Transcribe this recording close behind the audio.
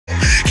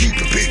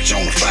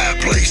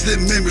place,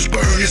 then memories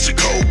burn, it's a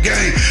cold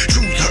game.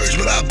 Truth hurts,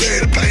 but I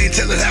bear the pain.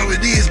 Tell it how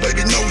it is,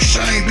 baby, no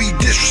shame. Be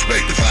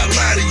disrespect if I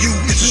lie to you.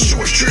 It's a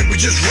short trip, we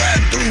just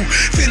riding through.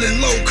 Feeling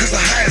low, cause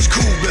the high is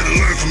cool. Better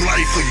learn from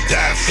life or you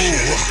die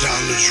fool.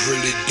 Dollars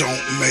really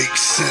don't make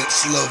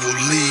sense. Love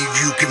will leave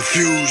you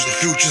confused. The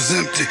future's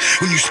empty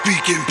when you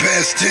speak in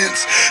past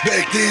tense.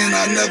 Back then,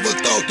 I never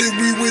thought that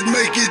we would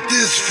make it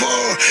this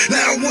far.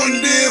 Now I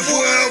wonder if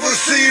we'll ever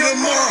see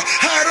tomorrow.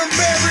 I done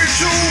buried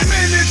too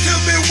many to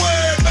be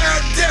worried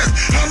about death.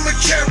 I'ma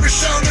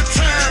cherish all the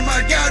time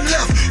I got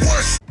left.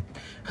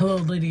 Hello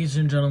ladies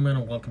and gentlemen,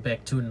 and welcome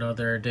back to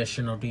another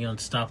edition of the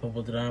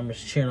Unstoppable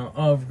Anonymous channel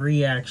of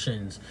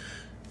reactions.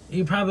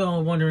 You're probably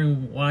all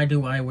wondering, why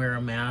do I wear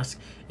a mask?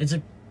 It's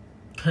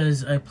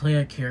because I play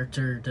a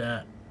character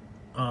that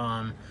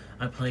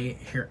I play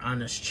here on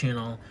this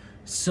channel.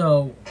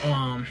 So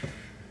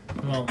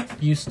well,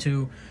 used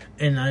to,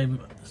 and I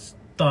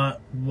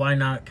thought, why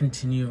not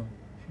continue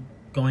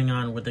going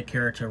on with the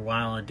character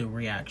while I do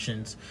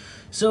reactions.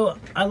 So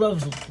I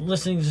love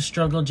listening to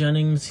Struggle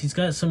Jennings. He's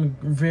got some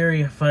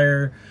very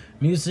fire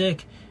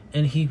music,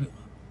 and he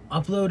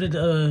uploaded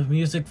a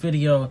music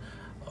video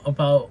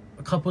about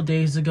a couple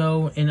days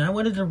ago, and I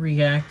wanted to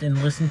react and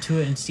listen to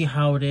it and see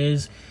how it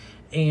is.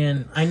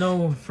 And I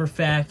know for a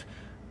fact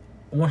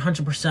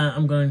 100%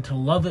 I'm going to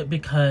love it,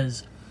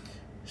 because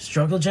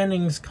Struggle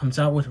Jennings comes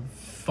out with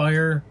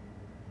fire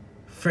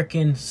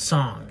frickin'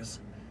 songs.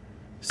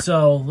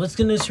 So let's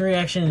get this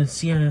reaction and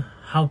see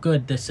how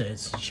good this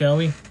is, shall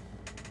we?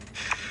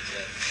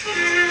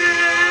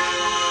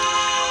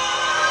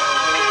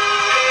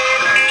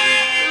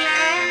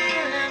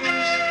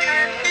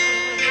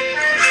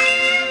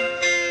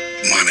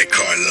 Monte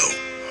Carlo.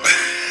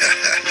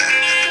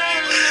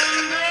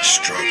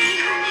 Struggle.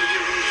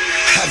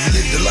 I've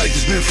lived a life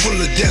that's been full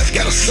of death.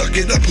 Gotta suck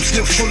it up, I'm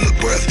still full of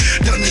breath.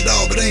 Done it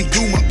all, but ain't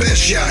do my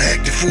best. Yeah, I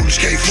acted foolish,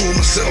 can't fool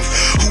myself.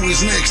 Who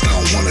is next? I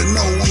don't wanna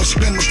know. I'ma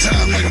spend my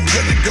time like I'm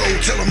gonna go.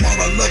 Tell them all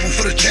I love them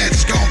for the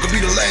chance it's gone. Could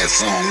be the last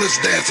song, let's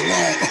dance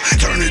along.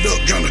 Turn it up,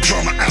 drown the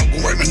drama out.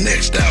 Go write my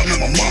next album at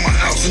my mama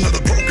house.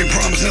 Another broken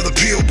promise, another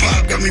pill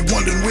pop. Got me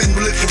wondering when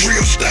will it for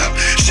real stop.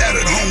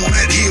 Shattered home on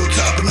that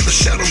hilltop. Another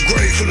shallow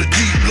grave full of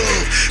deep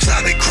love. Saw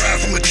they cry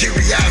from a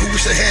teary eye. Who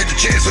wish they had the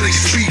chance so they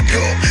could speak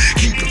up.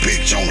 Keep the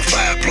picture on the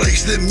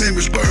fireplace, then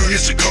memories burn,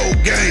 it's a cold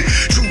game.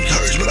 Truth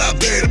hurts, but I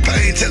bear the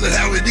pain. Tell it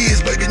how it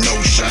is, baby, no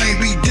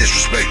shame. Be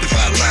disrespect if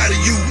I lie to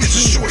you. It's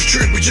a short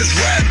trip, we just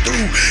ride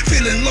through.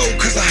 Feeling low,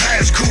 cause the high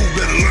is cool.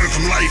 Better learn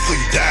from life or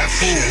you die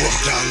fool.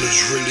 Dollars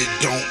really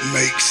don't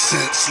make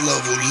sense.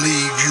 Love will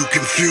leave you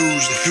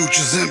confused. The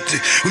future's empty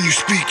when you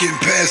speak in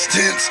past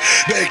tense.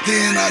 Back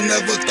then, I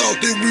never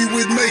thought that we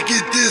would make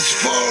it this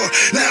far.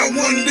 Now I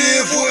wonder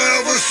if we'll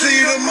ever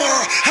see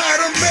tomorrow. I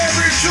done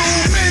buried too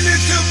many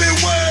to be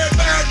worried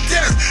about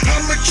death.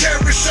 I'ma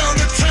cherish all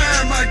the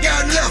time I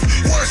got left.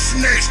 What's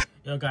next?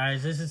 Yo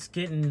guys, this is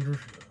getting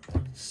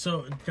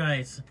so,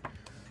 guys,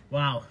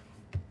 wow.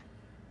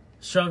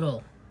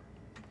 Struggle,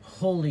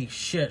 holy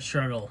shit,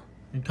 Struggle,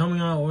 you're coming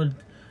out with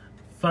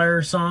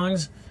fire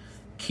songs.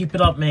 Keep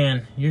it up,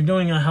 man. You're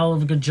doing a hell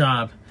of a good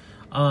job.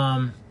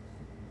 I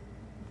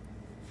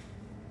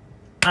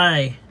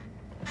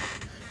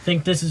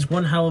think this is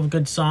one hell of a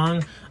good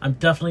song. I'm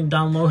definitely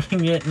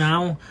downloading it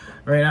now,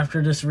 right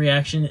after this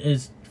reaction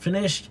is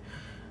finished.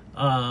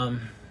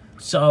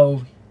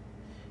 So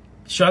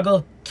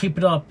Struggle, keep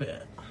it up.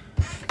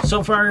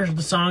 So far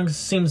the song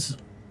seems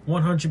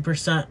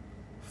 100%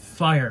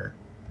 fire.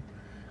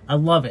 I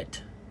love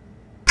it.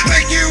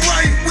 Make it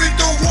right with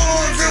the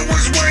ones that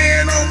was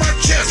weighing on my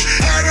chest.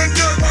 I done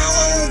dug my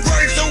own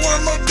grave, so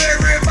I'ma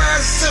bury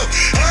myself.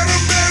 I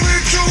done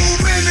buried too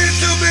many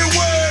to be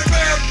worried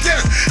about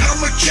death.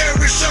 I'ma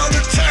cherish all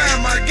the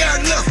time I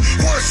got left.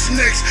 What's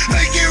next?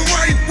 Make it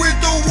right with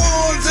the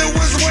ones that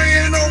was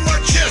weighing on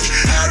my chest.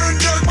 I done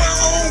dug my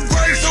own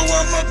grave, so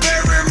I'ma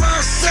bury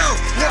myself.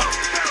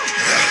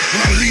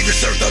 When I leave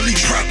this earth, I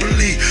leave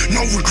properly.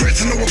 No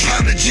regrets and no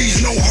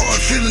apologies. No hard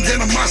feelings,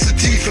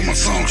 animosity. Feel my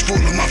songs full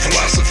of my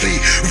philosophy.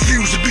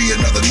 Refuse to be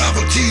another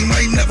novelty.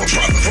 Might never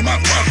profit from my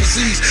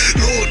prophecies.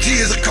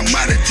 Loyalty is a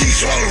commodity,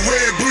 so all the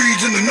rare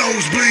breeds and the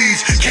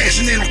nosebleeds.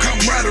 Cashing in on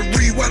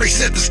camaraderie while they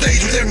set the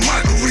stage with their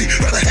mockery.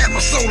 Rather have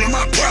my soul and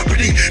my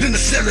property than to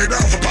sell it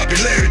off for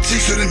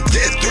popularity. So them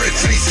death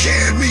threats, they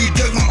scared me.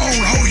 Dug my own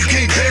hole, you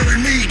can't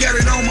bury me.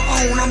 Got it on my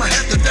own, I'ma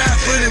have to die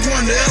for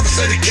anyone that ever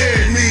said it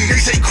carried me.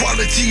 They say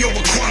quality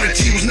over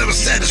quantity, was never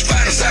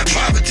satisfied inside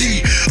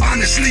poverty.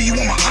 Honestly, you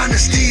want my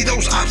honesty?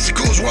 Those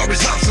obstacles were always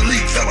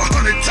obsolete. Fell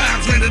 100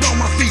 times, landed on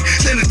my feet,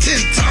 standing 10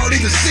 tall,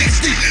 even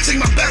 60. Sing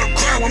my battle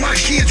cry while my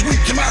kids weep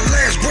to my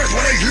last breath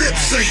while they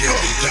lips sync up.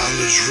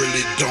 Dollars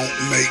really don't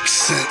make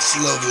sense.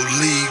 Love will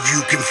leave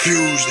you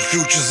confused. The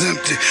future's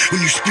empty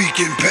when you speak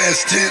in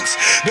past tense.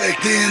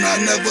 Back then,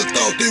 I never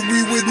thought that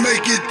we would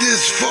make it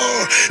this far.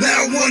 Now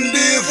I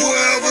wonder if we'll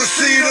ever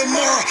see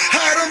tomorrow.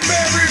 I done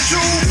buried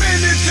too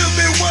many to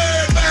be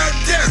worried about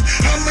death.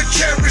 I'ma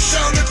cherish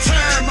all the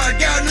time I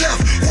got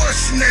left.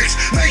 What's next?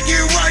 Make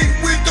it right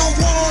with the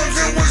ones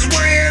that was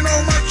weighing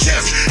on my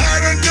chest. I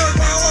done dug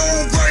my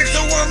own grave,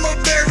 so I'm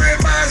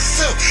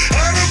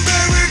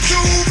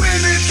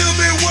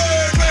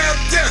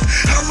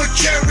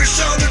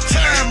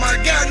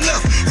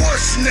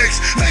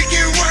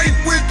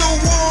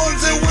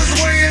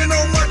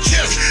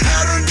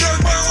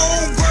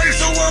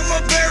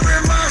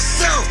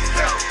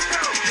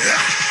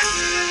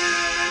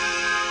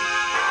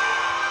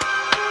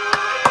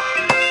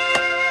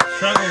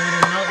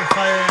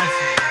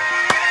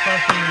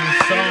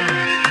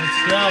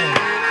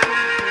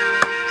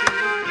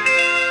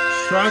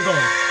Struggle.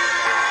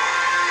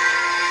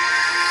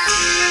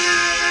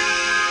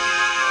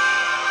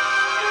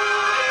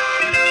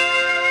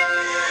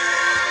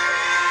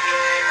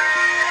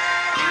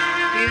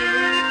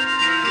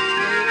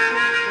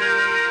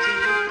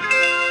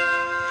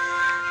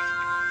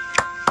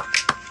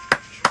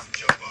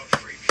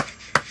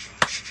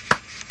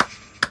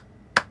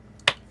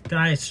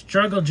 Guys,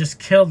 Struggle just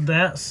killed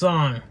that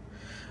song.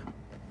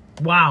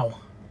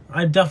 Wow.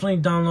 I'm definitely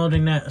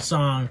downloading that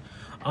song.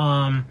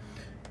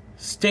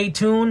 Stay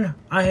tuned.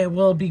 I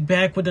will be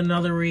back with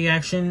another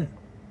reaction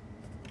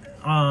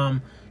here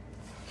on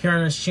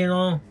this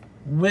channel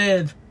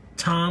with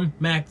Tom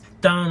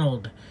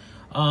MacDonald.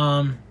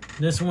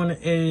 This one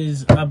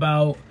is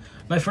about...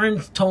 My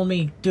friend told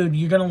me, dude,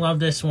 you're gonna love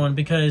this one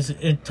because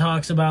it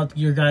talks about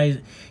your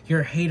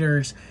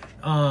haters,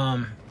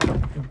 about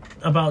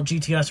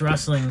GTS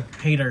wrestling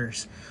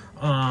haters.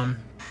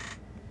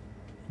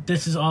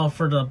 This is all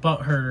for the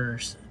butt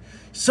hurters.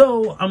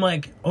 So I'm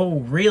like, oh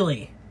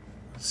really?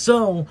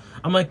 So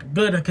I'm like,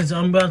 good, because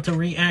I'm about to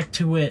react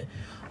to it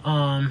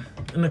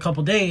in a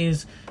couple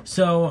days.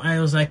 So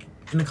I was like,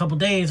 in a couple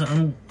days,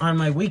 on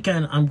my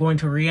weekend, I'm going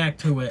to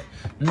react to it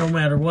no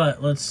matter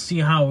what. Let's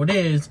see how it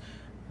is.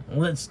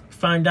 Let's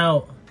find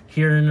out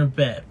here in a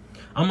bit.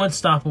 I'm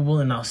Unstoppable,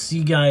 and I'll see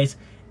you guys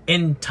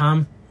in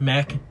Tom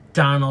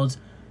MacDonald's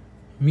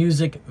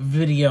music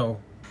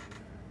video.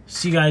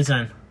 See you guys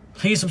then.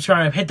 Please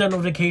subscribe, hit that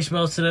notification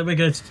bell so that we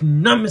get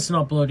not miss an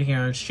upload here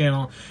on this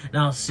channel.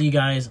 And I'll see you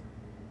guys.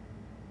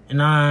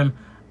 And I'm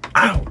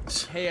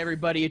out. Hey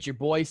everybody, it's your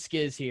boy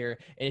Skiz here.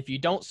 And if you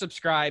don't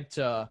subscribe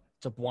to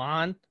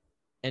Blonde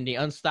and the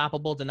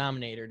Unstoppable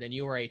Denominator, then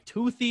you are a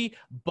toothy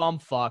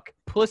bumfuck,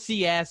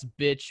 pussy ass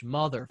bitch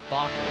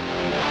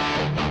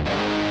motherfucker.